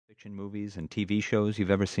fiction movies and TV shows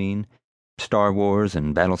you've ever seen, Star Wars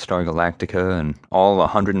and Battlestar Galactica and all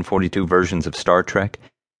 142 versions of Star Trek,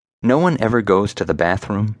 no one ever goes to the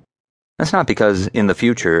bathroom? That's not because in the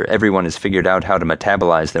future everyone has figured out how to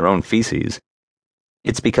metabolize their own feces.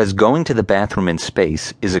 It's because going to the bathroom in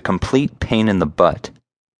space is a complete pain in the butt.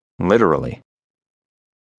 Literally.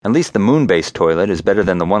 At least the moon-based toilet is better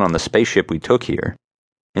than the one on the spaceship we took here.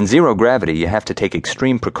 In zero gravity, you have to take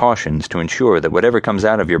extreme precautions to ensure that whatever comes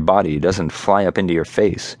out of your body doesn't fly up into your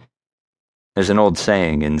face. There's an old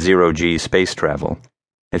saying in zero-G space travel: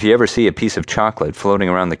 if you ever see a piece of chocolate floating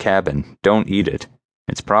around the cabin, don't eat it.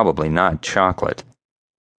 It's probably not chocolate.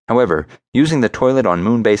 However, using the toilet on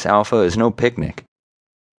Moonbase Alpha is no picnic.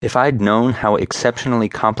 If I'd known how exceptionally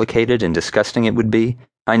complicated and disgusting it would be,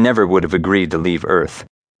 I never would have agreed to leave Earth.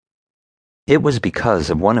 It was because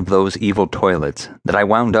of one of those evil toilets that I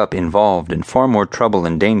wound up involved in far more trouble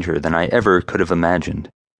and danger than I ever could have imagined.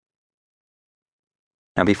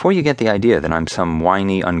 Now, before you get the idea that I'm some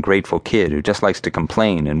whiny, ungrateful kid who just likes to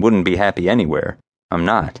complain and wouldn't be happy anywhere, I'm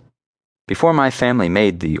not. Before my family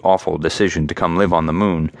made the awful decision to come live on the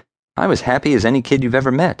moon, I was happy as any kid you've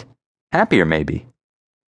ever met. Happier, maybe.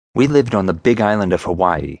 We lived on the big island of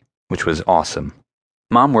Hawaii, which was awesome.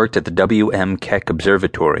 Mom worked at the W.M. Keck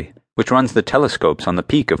Observatory, which runs the telescopes on the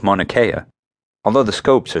peak of Mauna Kea. Although the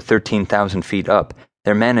scopes are 13,000 feet up,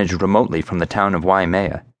 they're managed remotely from the town of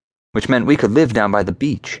Waimea, which meant we could live down by the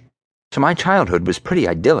beach. So my childhood was pretty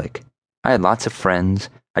idyllic. I had lots of friends,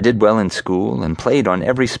 I did well in school, and played on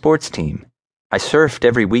every sports team. I surfed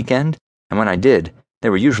every weekend, and when I did, there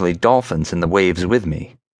were usually dolphins in the waves with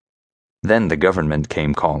me. Then the government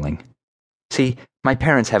came calling. See, my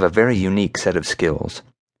parents have a very unique set of skills.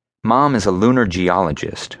 Mom is a lunar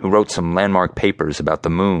geologist who wrote some landmark papers about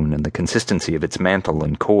the moon and the consistency of its mantle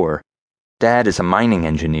and core. Dad is a mining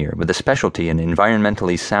engineer with a specialty in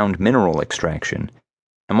environmentally sound mineral extraction.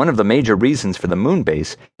 And one of the major reasons for the moon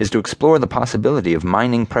base is to explore the possibility of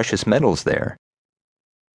mining precious metals there.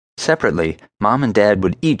 Separately, Mom and Dad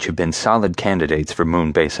would each have been solid candidates for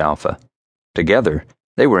Moonbase Alpha. Together,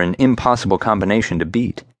 they were an impossible combination to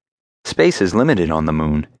beat. Space is limited on the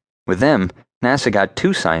moon. With them, NASA got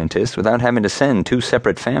 2 scientists without having to send 2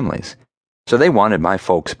 separate families. So they wanted my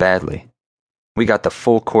folks badly. We got the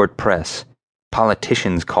full court press.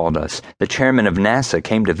 Politicians called us. The chairman of NASA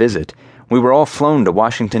came to visit. We were all flown to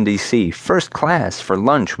Washington, D.C., first class, for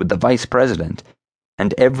lunch with the vice president.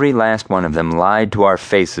 And every last one of them lied to our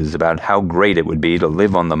faces about how great it would be to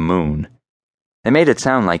live on the moon. They made it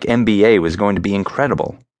sound like MBA was going to be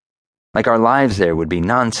incredible. Like our lives there would be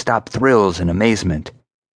non-stop thrills and amazement.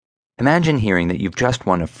 Imagine hearing that you've just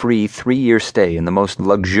won a free 3-year stay in the most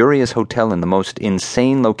luxurious hotel in the most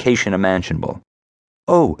insane location imaginable.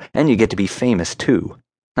 Oh, and you get to be famous too.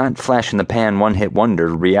 Not flash-in-the-pan one-hit wonder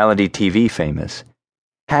reality TV famous.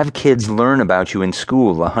 Have kids learn about you in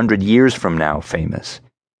school 100 years from now famous.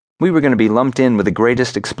 We were going to be lumped in with the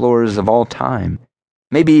greatest explorers of all time.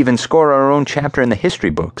 Maybe even score our own chapter in the history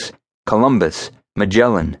books. Columbus,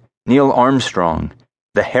 Magellan, Neil Armstrong,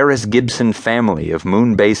 the Harris-Gibson family of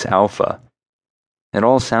Moonbase Alpha. It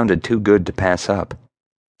all sounded too good to pass up,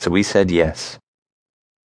 so we said yes.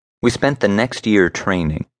 We spent the next year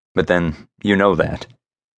training, but then, you know that.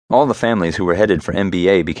 All the families who were headed for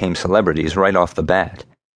MBA became celebrities right off the bat.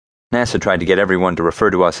 NASA tried to get everyone to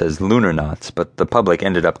refer to us as lunarnauts, but the public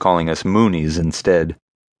ended up calling us Moonies instead.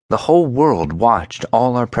 The whole world watched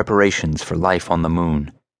all our preparations for life on the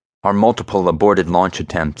moon. Our multiple aborted launch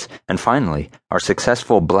attempts, and finally, our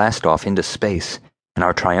successful blast-off into space, and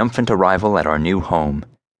our triumphant arrival at our new home.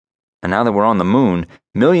 And now that we're on the moon,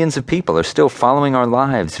 millions of people are still following our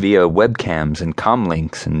lives via webcams and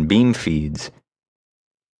comlinks and beam feeds.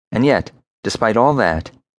 And yet, despite all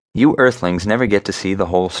that, you Earthlings never get to see the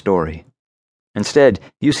whole story. Instead,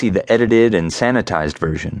 you see the edited and sanitized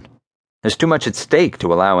version. There's too much at stake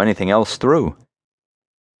to allow anything else through.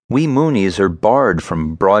 We Moonies are barred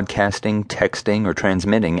from broadcasting, texting, or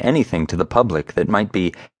transmitting anything to the public that might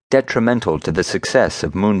be detrimental to the success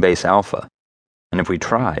of Moonbase Alpha. And if we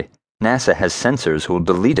try, NASA has censors who'll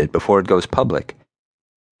delete it before it goes public.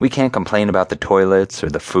 We can't complain about the toilets, or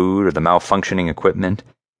the food, or the malfunctioning equipment.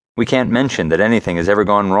 We can't mention that anything has ever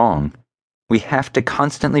gone wrong. We have to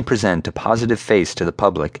constantly present a positive face to the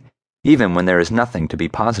public, even when there is nothing to be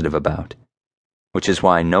positive about. Which is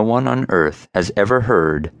why no one on Earth has ever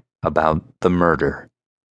heard about the murder.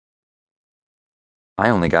 I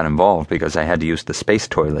only got involved because I had to use the space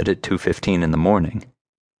toilet at 2:15 in the morning.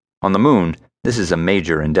 On the moon, this is a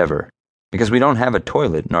major endeavor, because we don't have a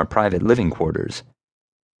toilet in our private living quarters.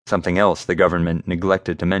 Something else the government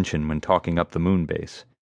neglected to mention when talking up the moon base.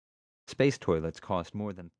 Space toilets cost more than